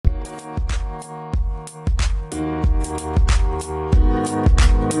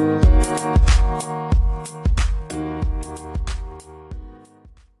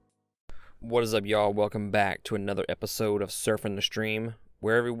What is up, y'all? Welcome back to another episode of Surfing the Stream,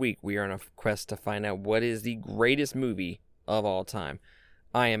 where every week we are on a quest to find out what is the greatest movie of all time.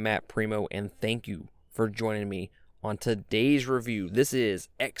 I am Matt Primo, and thank you for joining me on today's review. This is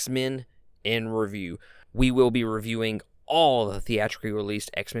X-Men in Review. We will be reviewing all the theatrically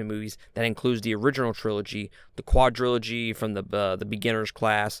released X-Men movies. That includes the original trilogy, the quadrilogy from the beginner's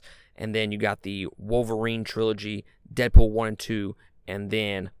class, and then you got the Wolverine trilogy, Deadpool 1 and 2, and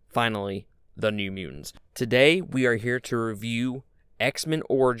then finally the New Mutants. Today we are here to review X-Men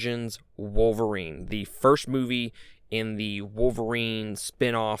Origins Wolverine, the first movie in the Wolverine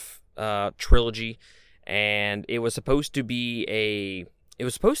spin-off trilogy, and it was supposed to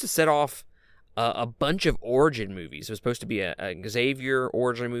set off a bunch of origin movies. It was supposed to be a Xavier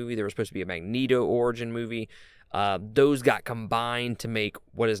origin movie. There was supposed to be a Magneto origin movie. Those got combined to make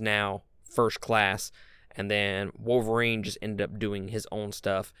what is now First Class, and then Wolverine just ended up doing his own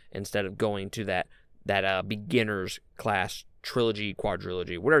stuff instead of going to that beginner's class trilogy,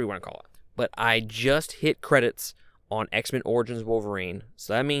 quadrilogy, whatever you want to call it. But I just hit credits on X-Men Origins Wolverine,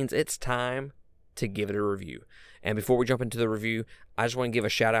 so that means it's time to give it a review. And before we jump into the review, I just want to give a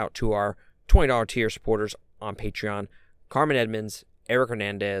shout out to our $20 tier supporters on Patreon: Carmen Edmonds, Eric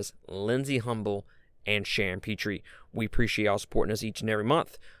Hernandez, Lindsay Humble, and Sharon Petrie. We appreciate y'all supporting us each and every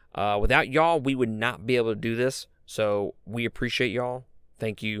month. Without y'all, we would not be able to do this, so we appreciate y'all.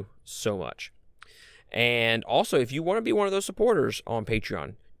 Thank you so much. And also, if you want to be one of those supporters on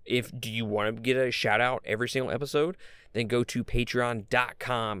Patreon, do you want to get a shout out every single episode, then go to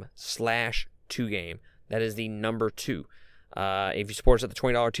patreon.com/2game. That is the number 2. If you support us at the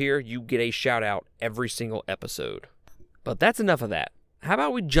 $20 tier, you get a shout out every single episode. But that's enough of that. How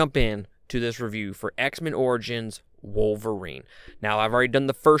about we jump in to this review for X-Men Origins Wolverine. Now, I've already done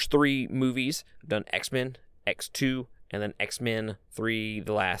the first 3 movies. I've done X-Men, X2, and then X-Men 3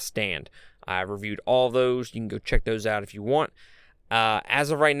 The Last Stand. I've reviewed all of those. You can go check those out if you want.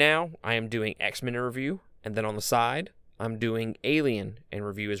 As of right now, I am doing X-Men in review, and then on the side, I'm doing Alien in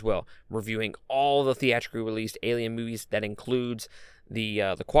review as well. Reviewing all the theatrically released Alien movies. That includes the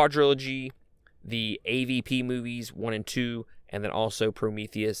quadrilogy, the AVP movies 1 and 2, and then also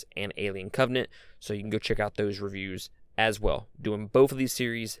Prometheus and Alien Covenant. So you can go check out those reviews as well. Doing both of these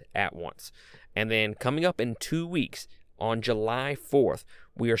series at once. And then coming up in 2 weeks, on July 4th,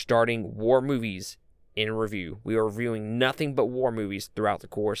 we are starting War Movies in Review. We are reviewing nothing but war movies throughout the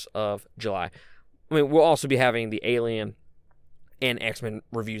course of July. I mean, we'll also be having the Alien and X-Men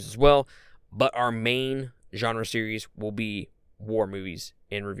reviews as well, but our main genre series will be War Movies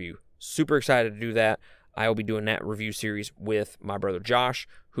in Review. Super excited to do that. I will be doing that review series with my brother Josh,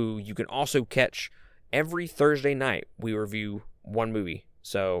 who you can also catch every Thursday night. We review one movie.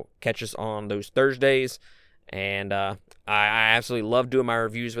 So catch us on those Thursdays. And I absolutely love doing my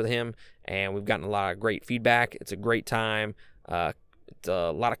reviews with him. And we've gotten a lot of great feedback. It's a great time. It's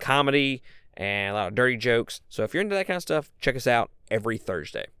a lot of comedy and a lot of dirty jokes. So if you're into that kind of stuff, check us out every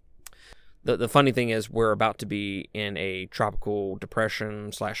Thursday. The funny thing is, we're about to be in a tropical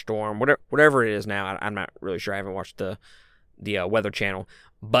depression / storm, whatever it is now. I'm not really sure. I haven't watched the Weather Channel,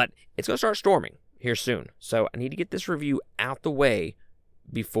 but it's going to start storming here soon. So I need to get this review out the way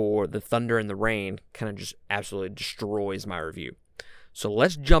before the thunder and the rain kind of just absolutely destroys my review. So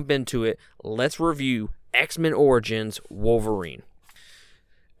let's jump into it. Let's review X-Men Origins Wolverine.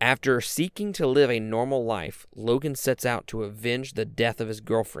 After seeking to live a normal life, Logan sets out to avenge the death of his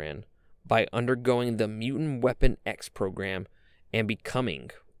girlfriend by undergoing the Mutant Weapon X program and becoming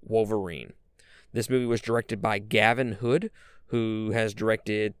Wolverine. This movie was directed by Gavin Hood, who has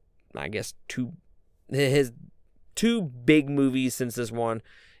directed, I guess, his two big movies since this one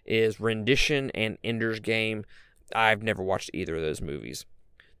is Rendition and Ender's Game. I've never watched either of those movies.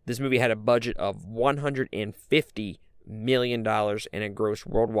 This movie had a budget of $150 million and it grossed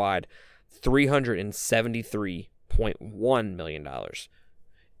worldwide $373.1 million.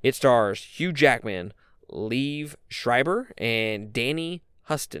 It stars Hugh Jackman, Liev Schreiber, and Danny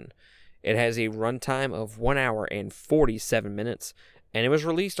Huston. It has a runtime of 1 hour and 47 minutes, and it was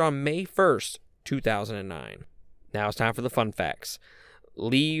released on May 1st, 2009. Now it's time for the fun facts.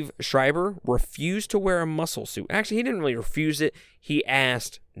 Liev Schreiber refused to wear a muscle suit. Actually, he didn't really refuse it. He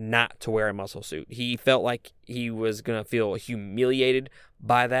asked not to wear a muscle suit. He felt like he was going to feel humiliated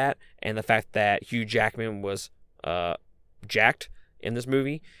by that, and the fact that Hugh Jackman was jacked in this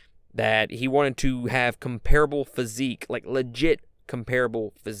movie, that he wanted to have comparable physique, like legit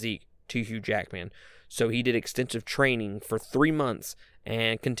comparable physique to Hugh Jackman. So he did extensive training for 3 months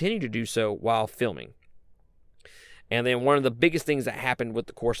and continued to do so while filming. And then one of the biggest things that happened with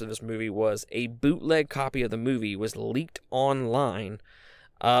the course of this movie was a bootleg copy of the movie was leaked online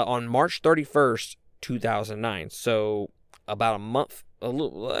on March 31st, 2009. So about a month,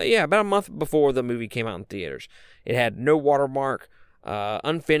 about a month before the movie came out in theaters. It had no watermark,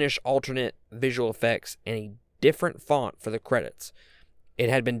 unfinished alternate visual effects, and a different font for the credits. It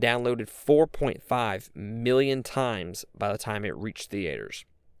had been downloaded 4.5 million times by the time it reached theaters.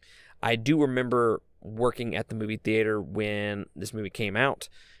 I do remember working at the movie theater when this movie came out,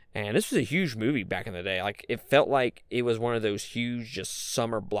 and this was a huge movie back in the day. Like, it felt like it was one of those huge, just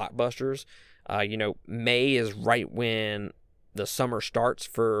summer blockbusters. May is right when the summer starts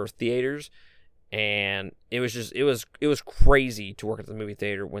for theaters, and it was crazy to work at the movie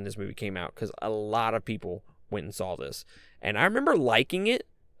theater when this movie came out, because a lot of people went and saw this. And I remember liking it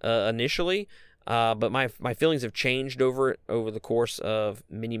initially, but my feelings have changed over it over the course of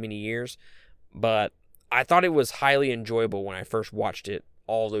many, many years. But I thought it was highly enjoyable when I first watched it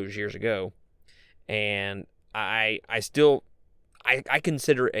all those years ago. And I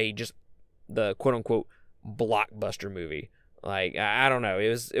consider it just the quote-unquote blockbuster movie. Like, I don't know.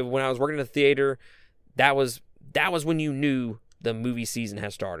 When I was working at the theater, that was when you knew the movie season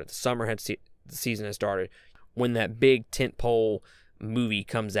had started. The season had started. When that big tentpole movie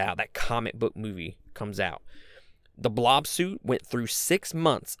comes out, that comic book movie comes out. The Blob suit went through 6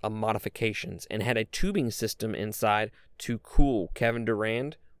 months of modifications and had a tubing system inside to cool Kevin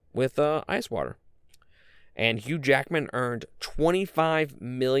Durand with ice water. And Hugh Jackman earned $25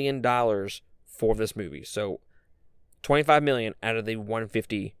 million for this movie. So $25 million out of the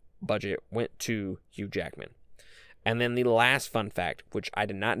 $150 budget went to Hugh Jackman. And then the last fun fact, which I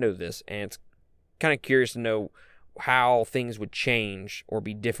did not know this, and it's kind of curious to know how things would change or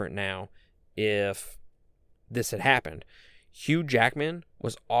be different now if this had happened. Hugh Jackman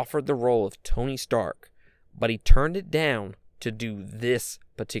was offered the role of Tony Stark, but he turned it down to do this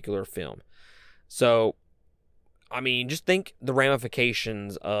particular film. So, I mean, just think the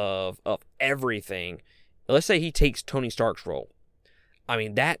ramifications of everything. Let's say he takes Tony Stark's role. I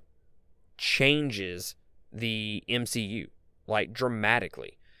mean, that changes the MCU, like,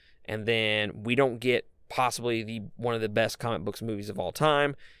 dramatically. And then we don't get possibly one of the best comic books movies of all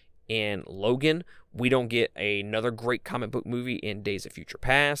time in Logan. We don't get another great comic book movie in Days of Future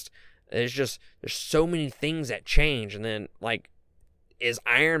Past. There's so many things that change. And then, like, is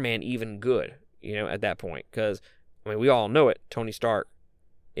Iron Man even good, at that point? Because, I mean, we all know it. Tony Stark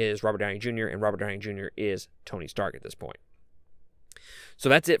is Robert Downey Jr., and Robert Downey Jr. is Tony Stark at this point. So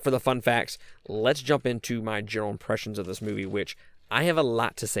that's it for the fun facts. Let's jump into my general impressions of this movie, which I have a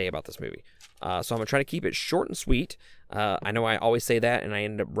lot to say about this movie. So I'm going to try to keep it short and sweet. I know I always say that, and I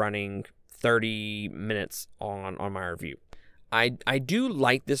end up running 30 minutes on my review. I do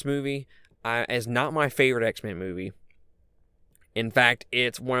like this movie. It's not my favorite X-Men movie. In fact,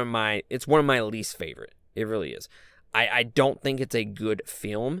 it's one of my least favorite. It really is. I don't think it's a good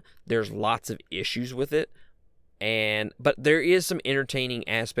film. There's lots of issues with it. But there is some entertaining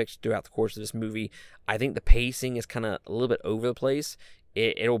aspects throughout the course of this movie. I think the pacing is kind of a little bit over the place.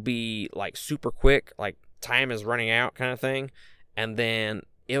 It'll be like super quick, like time is running out kind of thing. And then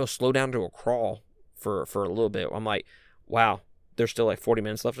it'll slow down to a crawl for a little bit. I'm like, wow, there's still like 40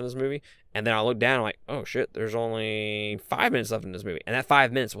 minutes left in this movie. And then I look down, I'm like, oh shit, there's only 5 minutes left in this movie. And that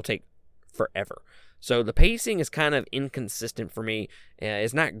 5 minutes will take forever. So the pacing is kind of inconsistent for me.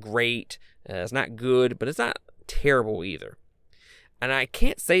 It's not great. It's not good, but it's not terrible either. And I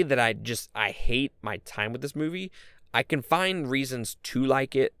can't say that I hate my time with this movie. I can find reasons to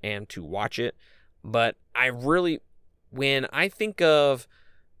like it and to watch it. But when I think of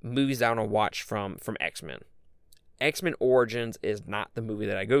movies I want to watch from X-Men, X-Men Origins is not the movie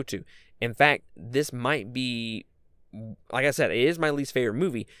that I go to. In fact, this might be, like I said, it is my least favorite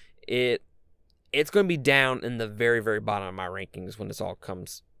movie. It's going to be down in the very, very bottom of my rankings when this all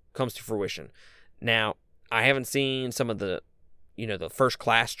comes to fruition. Now, I haven't seen some of the First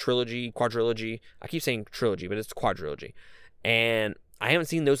Class trilogy, quadrilogy. I keep saying trilogy, but it's quadrilogy. And I haven't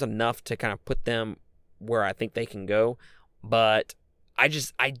seen those enough to kind of put them where I think they can go. But I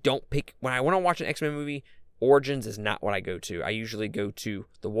don't pick, when I want to watch an X-Men movie, Origins is not what I go to. I usually go to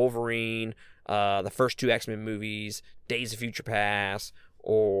the Wolverine, the first 2 X-Men movies, Days of Future Past,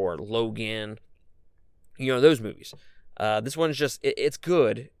 or Logan. Those movies. This one's just, it's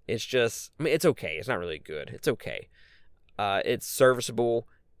good. It's just, I mean, it's okay. It's not really good. It's okay. It's serviceable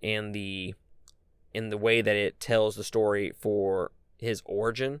in the way that it tells the story for his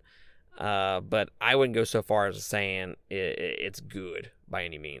origin. But I wouldn't go so far as saying it's good by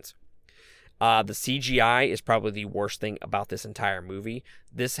any means. The CGI is probably the worst thing about this entire movie.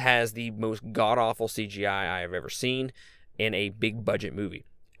 This has the most god-awful CGI I have ever seen in a big budget movie.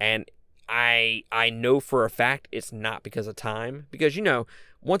 And I know for a fact it's not because of time. Because,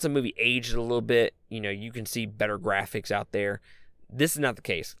 once a movie ages a little bit, you can see better graphics out there. This is not the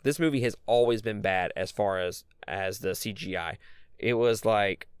case. This movie has always been bad as far as the CGI. It was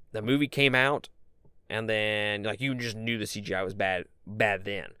like the movie came out, and then like you just knew the CGI was bad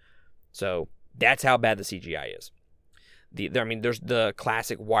then. So that's how bad the CGI is. There's the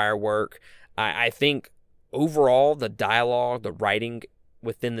classic wire work. I think overall the dialogue, the writing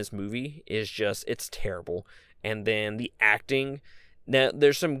within this movie is just, it's terrible. And then the acting. Now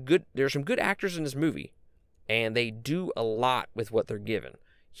there's some good actors in this movie, and they do a lot with what they're given.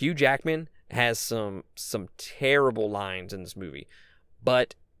 Hugh Jackman has some terrible lines in this movie,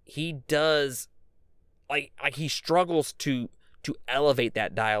 but he does like he struggles to elevate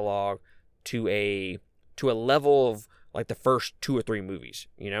that dialogue to a level of like the first 2 or 3 movies.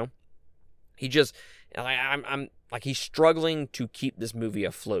 He just I'm like he's struggling to keep this movie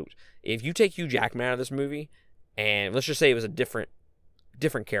afloat. If you take Hugh Jackman out of this movie, and let's just say it was a different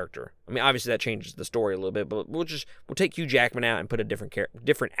character. I mean, obviously that changes the story a little bit, but we'll take Hugh Jackman out and put a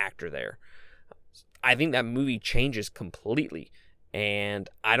different actor there. I think that movie changes completely, and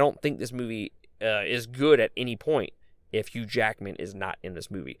I don't think this movie is good at any point if Hugh Jackman is not in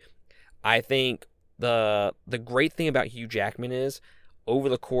this movie. I think the great thing about Hugh Jackman is, over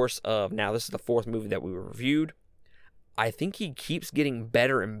the course of, now this is the 4th movie that we reviewed, I think he keeps getting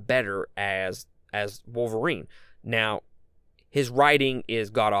better and better as Wolverine. Now, his writing is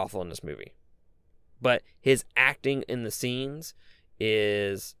god-awful in this movie, but his acting in the scenes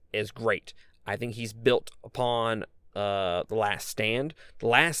is great. I think he's built upon The Last Stand. The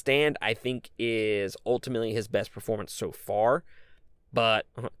Last Stand, I think, is ultimately his best performance so far. But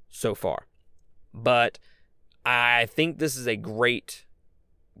I think this is I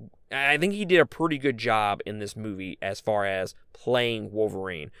think he did a pretty good job in this movie as far as playing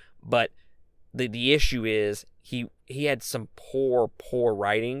Wolverine. But the issue is he had some poor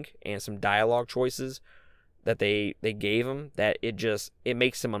writing and some dialogue choices that they gave him that it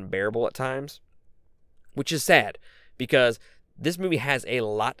makes him unbearable at times, which is sad because this movie has a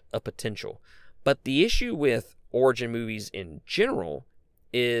lot of potential. But the issue with origin movies in general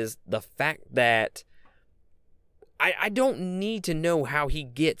is the fact that I don't need to know how he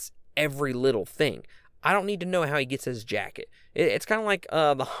gets every little thing. I don't need to know how he gets his jacket. It's kind of like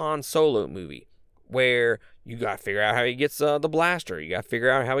the Han Solo movie, where you got to figure out how he gets the blaster. You got to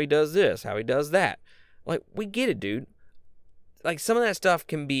figure out how he does this, how he does that. Like, we get it, dude. Like, some of that stuff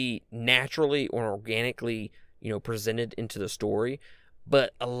can be naturally or organically, presented into the story,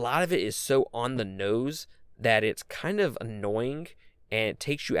 but a lot of it is so on the nose that it's kind of annoying and it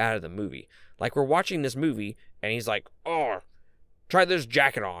takes you out of the movie. Like, we're watching this movie and he's like, "Oh, try this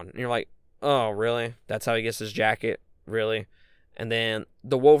jacket on." And you're like, "Oh, really? That's how he gets his jacket? Really?" And then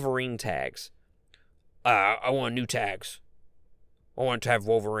the Wolverine tags. I want new tags. I want to have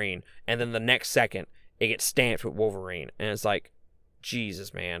Wolverine. And then the next second, it gets stamped with Wolverine. And it's like,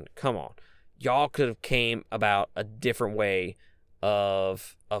 Jesus, man, come on. Y'all could have came about a different way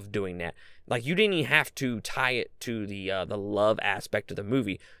of doing that. Like, you didn't even have to tie it to the love aspect of the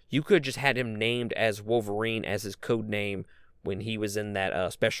movie. You could have just had him named as Wolverine as his code name when he was in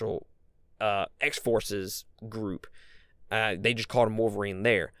that special X-Forces group. They just called him Wolverine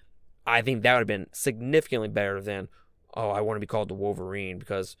there. I think that would have been significantly better than, "Oh, I want to be called the Wolverine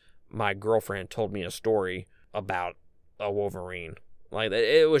because my girlfriend told me a story about a Wolverine." Like,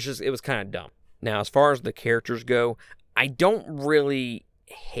 it was kind of dumb. Now, as far as the characters go, I don't really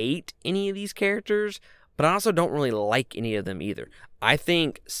hate any of these characters, but I also don't really like any of them either. I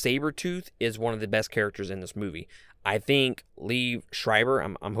think Sabretooth is one of the best characters in this movie. I think Liev Schreiber,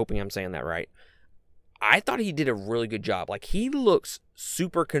 I'm hoping I'm saying that right, I thought he did a really good job. Like, he looks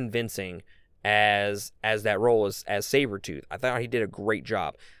super convincing as that role as Sabretooth. I thought he did a great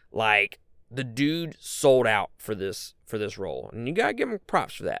job. Like, the dude sold out for this role, and you gotta give him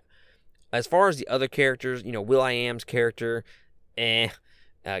props for that. As far as the other characters, Will.i.am's character,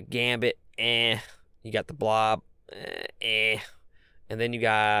 Gambit, you got the Blob, and then you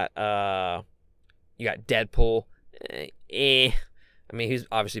got Deadpool, I mean, he's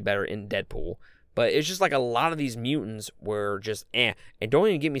obviously better in Deadpool, but it's just like a lot of these mutants were just And don't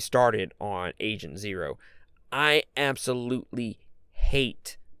even get me started on Agent Zero. I absolutely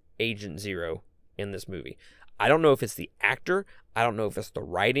hate Agent Zero in this movie. I don't know if it's the actor, I don't know if it's the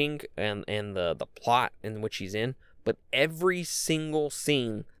writing and the plot in which he's in, but every single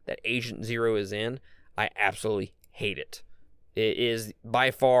scene that Agent Zero is in, I absolutely hate it. It is by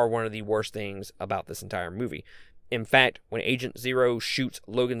far one of the worst things about this entire movie. In fact, when Agent Zero shoots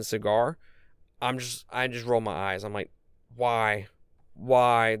Logan Cigar, I just roll my eyes. I'm like, why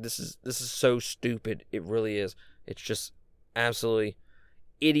why this is so stupid. It really is. It's just absolutely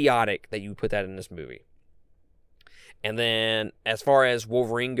idiotic that you put that in this movie. And then as far as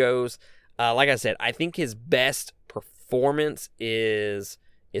Wolverine goes, like I said, I think his best performance is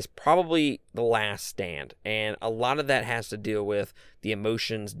probably The Last Stand, and a lot of that has to deal with the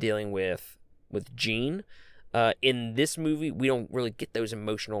emotions dealing with Jean. In this movie, we don't really get that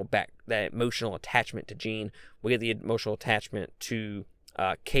emotional attachment to Jean. We get the emotional attachment to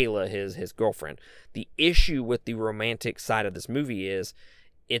Kayla, his girlfriend. The issue with the romantic side of this movie is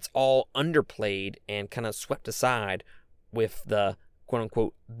it's all underplayed and kind of swept aside with the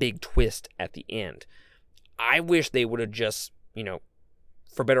quote-unquote big twist at the end. I wish they would have just,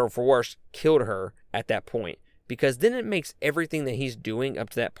 for better or for worse, killed her at that point, because then it makes everything that he's doing up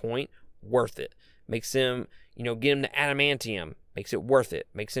to that point worth it. Makes him, get him the adamantium, makes it worth it.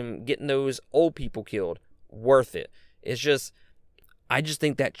 Makes him getting those old people killed worth it. It's just, I just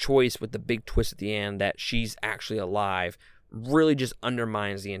think that choice with the big twist at the end that she's actually alive really just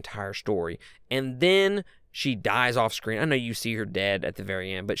undermines the entire story. And then she dies off screen. I know you see her dead at the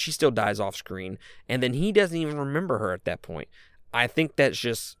very end, but she still dies off screen. And then he doesn't even remember her at that point. I think that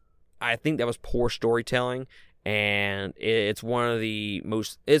was poor storytelling. And it's one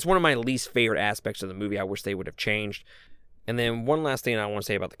of my least favorite aspects of the movie. I wish they would have changed. And then one last thing I want to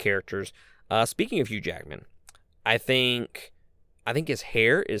say about the characters. Speaking of Hugh Jackman, I think his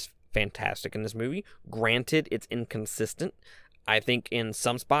hair is fantastic in this movie. Granted, it's inconsistent. I think in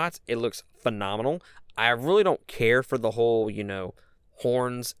some spots it looks phenomenal. I really don't care for the whole,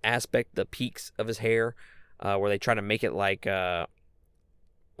 horns aspect, the peaks of his hair, where they try to make it like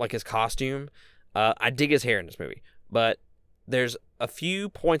his costume. I dig his hair in this movie, but there's a few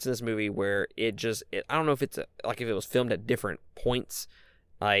points in this movie where I don't know if it's if it was filmed at different points,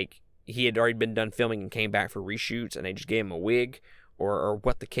 like he had already been done filming and came back for reshoots and they just gave him a wig, or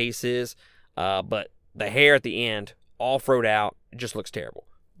what the case is. But the hair at the end, all froed out, it just looks terrible.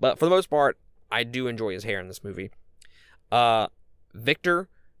 But for the most part, I do enjoy his hair in this movie. Victor,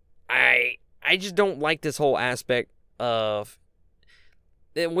 I just don't like this whole aspect of,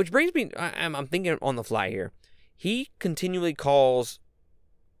 which brings me, I'm thinking on the fly here. He continually calls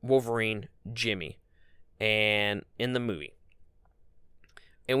Wolverine Jimmy, and in the movie,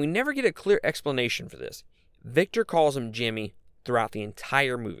 and we never get a clear explanation for this. Victor calls him Jimmy throughout the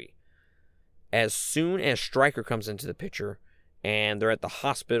entire movie. As soon as Stryker comes into the picture, and they're at the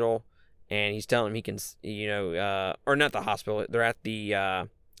hospital, and he's telling him he can, or not the hospital, they're at the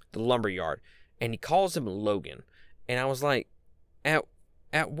lumber yard, and he calls him Logan. And I was like, at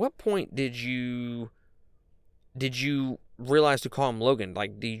what point did you realize to call him Logan?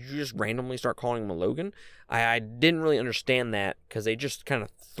 Like, did you just randomly start calling him a Logan? I didn't really understand that, because they just kind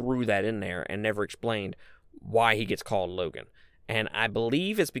of threw that in there and never explained why he gets called Logan. And I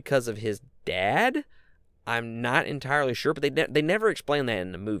believe it's because of his dad. I'm not entirely sure, but they never explain that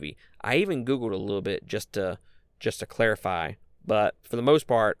in the movie. I even Googled a little bit just to clarify. But for the most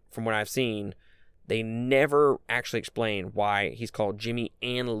part, from what I've seen, they never actually explain why he's called Jimmy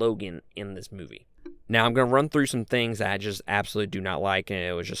and Logan in this movie. Now, I'm going to run through some things that I just absolutely do not like, and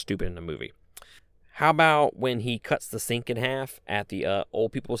it was just stupid in the movie. How about when he cuts the sink in half at the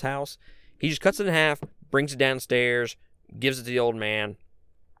old people's house? He just cuts it in half, brings it downstairs, gives it to the old man,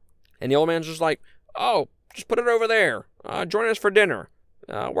 and the old man's just like, "Oh, just put it over there. Join us for dinner.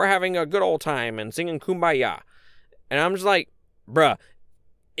 We're having a good old time and singing Kumbaya." And I'm just like, bruh,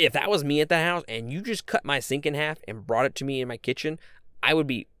 if that was me at the house and you just cut my sink in half and brought it to me in my kitchen, I would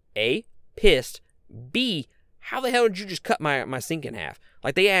be A, pissed, B, how the hell did you just cut my sink in half?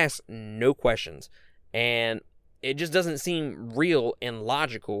 Like, they ask no questions, and it just doesn't seem real and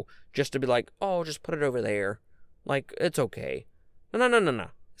logical just to be like, "Oh, just put it over there. Like, it's okay." No.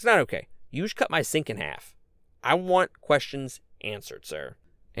 It's not okay. You just cut my sink in half. I want questions answered, sir.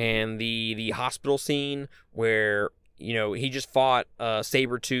 And the hospital scene where, he just fought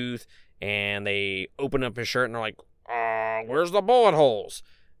Sabretooth, and they open up his shirt and they're like, "Where's the bullet holes?"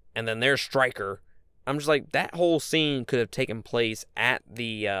 And then there's Stryker. I'm just like, that whole scene could have taken place at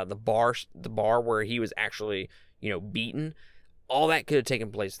the bar where he was actually, beaten. All that could have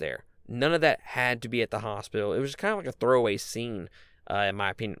taken place there. None of that had to be at the hospital. It was kind of like a throwaway scene, in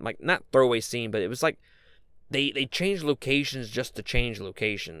my opinion. Like, not throwaway scene, but it was like they changed locations just to change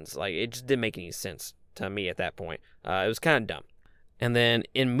locations. Like, it just didn't make any sense to me at that point. It was kind of dumb. And then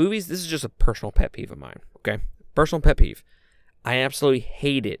in movies, this is just a personal pet peeve of mine, okay? Personal pet peeve. I absolutely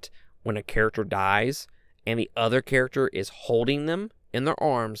hate it when a character dies and the other character is holding them in their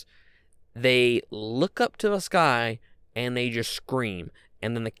arms. They look up to the sky and they just scream.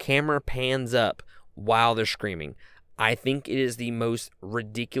 And then the camera pans up while they're screaming. I think it is the most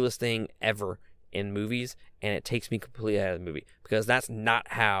ridiculous thing ever in movies, and it takes me completely out of the movie because that's not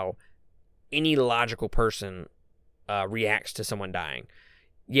how any logical person reacts to someone dying.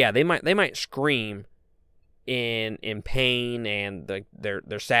 Yeah, they might scream in pain and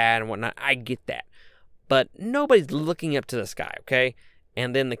they're sad and whatnot. I get that, but nobody's looking up to the sky, okay?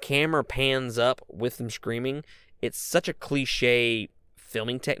 And then the camera pans up with them screaming. It's such a cliche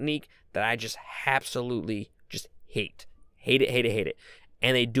filming technique that I just absolutely just hate it.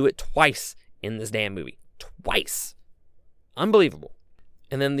 And they do it twice in this damn movie. Twice. Unbelievable.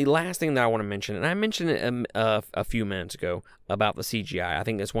 And then the last thing that I want to mention, and I mentioned it a few minutes ago about the CGI. I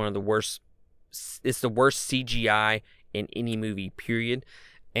think it's one of the worst. It's the worst CGI in any movie, period.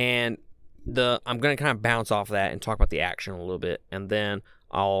 And I'm going to kind of bounce off that and talk about the action a little bit, and then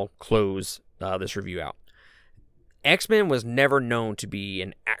I'll close this review out. X-Men was never known to be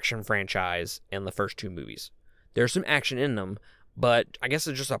an action franchise in the first two movies. There's some action in them, but I guess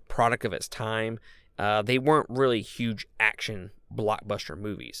it's just a product of its time. They weren't really huge action blockbuster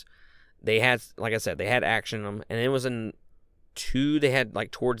movies. They had, like I said, they had action in them, and it was in 2, they had, like,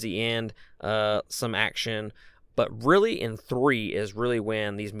 towards the end, some action, but really in 3 is really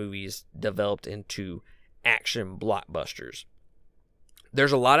when these movies developed into action blockbusters.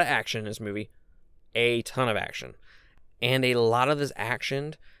 There's a lot of action in this movie, a ton of action, and a lot of this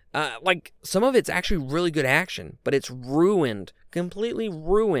action, like, some of it's actually really good action, but it's completely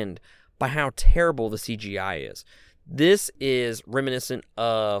ruined by how terrible the CGI is. This is reminiscent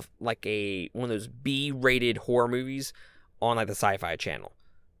of, like, one of those B-rated horror movies on, like, the Sci-Fi Channel.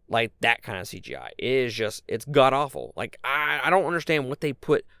 Like, that kind of CGI. It's god-awful. Like, I don't understand what they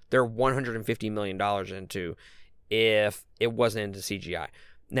put their $150 million into if it wasn't into CGI.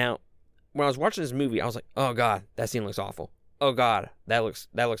 Now, when I was watching this movie, I was like, oh, God, that scene looks awful. Oh, God, that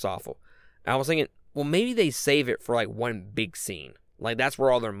looks awful. And I was thinking, well, maybe they save it for, like, one big scene. Like, that's where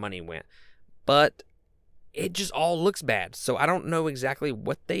all their money went. But it just all looks bad. So I don't know exactly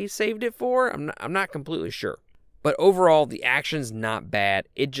what they saved it for. I'm not completely sure. But overall, the action's not bad.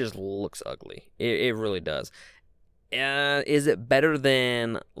 It just looks ugly. It really does. Is it better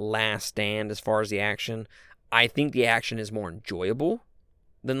than Last Stand as far as the action? I think the action is more enjoyable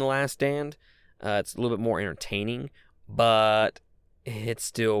than The Last Stand. It's a little bit more entertaining, but it's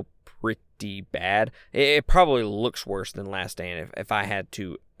still pretty bad. It probably looks worse than Last Stand if I had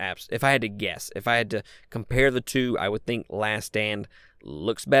to guess. If I had to compare the two, I would think Last Stand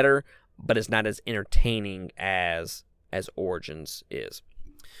looks better, but it's not as entertaining as Origins is.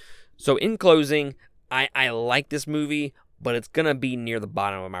 So in closing, I like this movie, but it's gonna be near the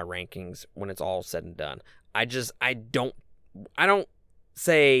bottom of my rankings when it's all said and done. I don't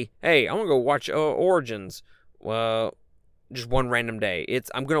say, hey, I'm gonna go watch Origins. Well, just one random day.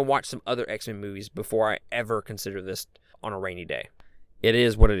 I'm gonna watch some other X-Men movies before I ever consider this on a rainy day. It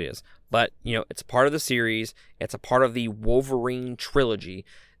is what it is. But, it's a part of the series. It's a part of the Wolverine trilogy.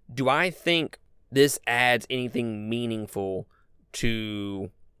 Do I think this adds anything meaningful to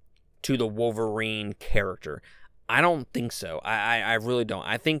the Wolverine character? I don't think so. I really don't.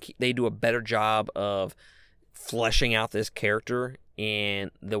 I think they do a better job of fleshing out this character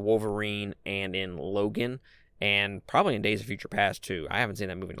in the Wolverine and in Logan, and probably in Days of Future Past too. I haven't seen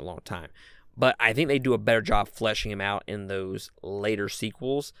that movie in a long time. But I think they do a better job fleshing him out in those later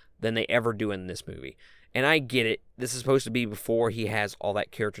sequels than they ever do in this movie. And I get it. This is supposed to be before he has all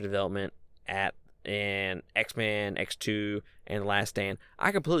that character development in X-Men, X2, and Last Stand.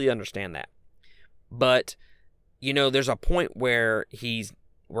 I completely understand that. But, there's a point where he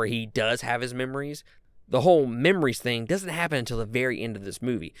does have his memories. The whole memories thing doesn't happen until the very end of this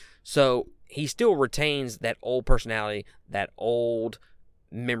movie. So he still retains that old personality, that old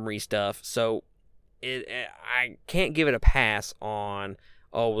memory stuff. So I can't give it a pass on,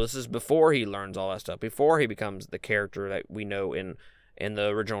 this is before he learns all that stuff, before he becomes the character that we know in the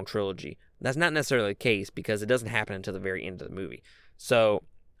original trilogy. That's not necessarily the case because it doesn't happen until the very end of the movie. So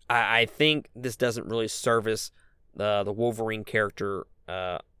I think this doesn't really service the Wolverine character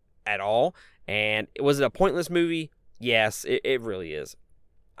at all. And was it a pointless movie? Yes, it really is.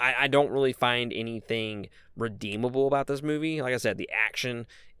 I don't really find anything redeemable about this movie. Like I said, the action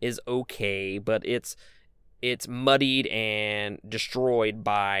is okay, but it's muddied and destroyed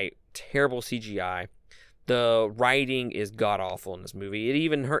by terrible CGI. The writing is god-awful in this movie.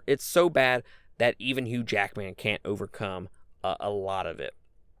 It's so bad that even Hugh Jackman can't overcome a lot of it.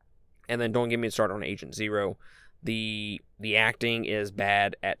 And then don't get me started on Agent Zero. The acting is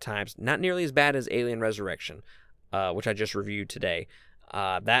bad at times. Not nearly as bad as Alien Resurrection, which I just reviewed today.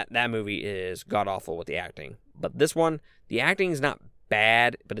 That movie is god-awful with the acting. But this one, the acting is not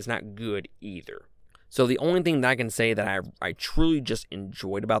bad, but it's not good either. So the only thing that I can say that I truly just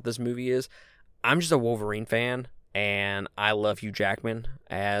enjoyed about this movie is I'm just a Wolverine fan, and I love Hugh Jackman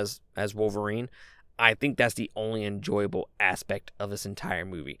as Wolverine. I think that's the only enjoyable aspect of this entire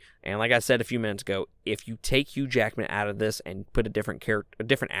movie. And like I said a few minutes ago, if you take Hugh Jackman out of this and put a different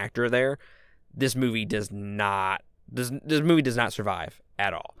actor there, this movie does not survive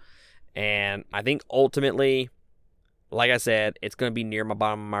at all. And I think ultimately, like I said, it's going to be near my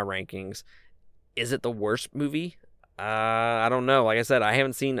bottom of my rankings. Is it the worst movie? I don't know. Like I said, I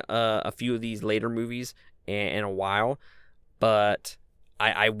haven't seen a few of these later movies in a while, but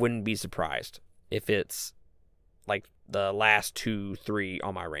I wouldn't be surprised if it's like the last 2-3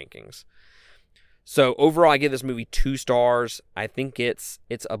 on my rankings. So overall, I give this movie 2 stars. I think it's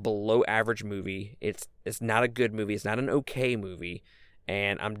a below average movie. It's not a good movie. It's not an okay movie,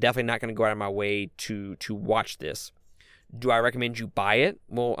 and I'm definitely not going to go out of my way to watch this. Do I recommend you buy it?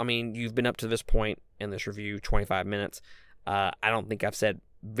 Well, I mean, you've been up to this point in this review, 25 minutes. I don't think I've said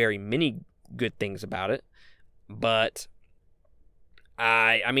very many good things about it, but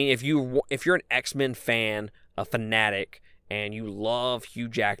I mean, if you're an X-Men fan, a fanatic, and you love Hugh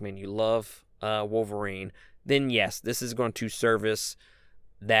Jackman, you love Wolverine, then yes, this is going to service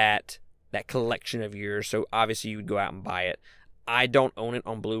that collection of yours. So obviously you would go out and buy it. I don't own it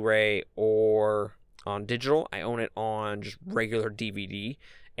on Blu-ray or on digital. I own it on just regular DVD,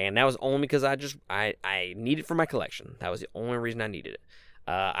 and that was only because I need it for my collection. That was the only reason I needed it.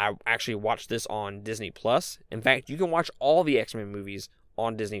 I actually watched this on Disney Plus. In fact, you can watch all the X-Men movies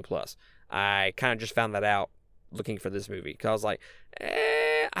on Disney Plus. I kind of just found that out looking for this movie, because I was like,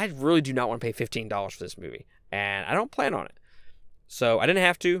 I really do not want to pay $15 for this movie, and I don't plan on it. So I didn't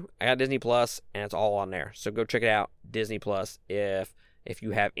have to. I got Disney Plus, and it's all on there. So go check it out, Disney Plus. If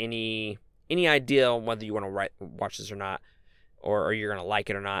you have any idea on whether you want to watch this or not, or you're going to like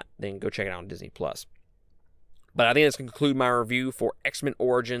it or not, then go check it out on Disney Plus. But I think that's going to conclude my review for X-Men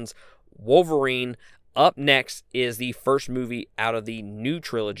Origins Wolverine. Up next is the first movie out of the new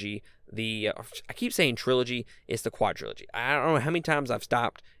trilogy. I keep saying trilogy, it's the quadrilogy. I don't know how many times I've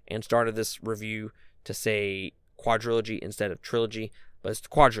stopped and started this review to say quadrilogy instead of trilogy, but it's the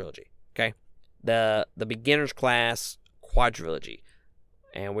quadrilogy, okay? The beginner's class quadrilogy.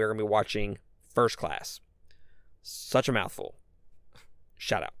 And we're going to be watching First Class. Such a mouthful.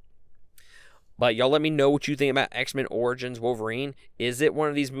 Shout out. But y'all let me know what you think about X-Men Origins Wolverine. Is it one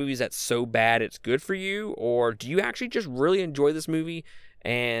of these movies that's so bad it's good for you? Or do you actually just really enjoy this movie?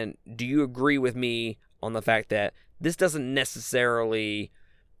 And do you agree with me on the fact that this doesn't necessarily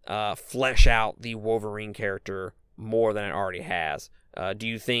flesh out the Wolverine character more than it already has? Do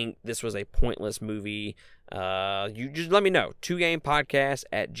you think this was a pointless movie? You just let me know.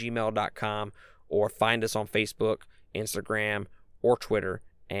 2gamepodcast@gmail.com, or find us on Facebook, Instagram, or Twitter,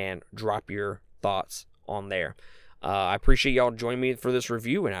 and drop your thoughts on there. I appreciate y'all joining me for this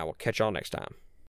review, and I will catch y'all next time.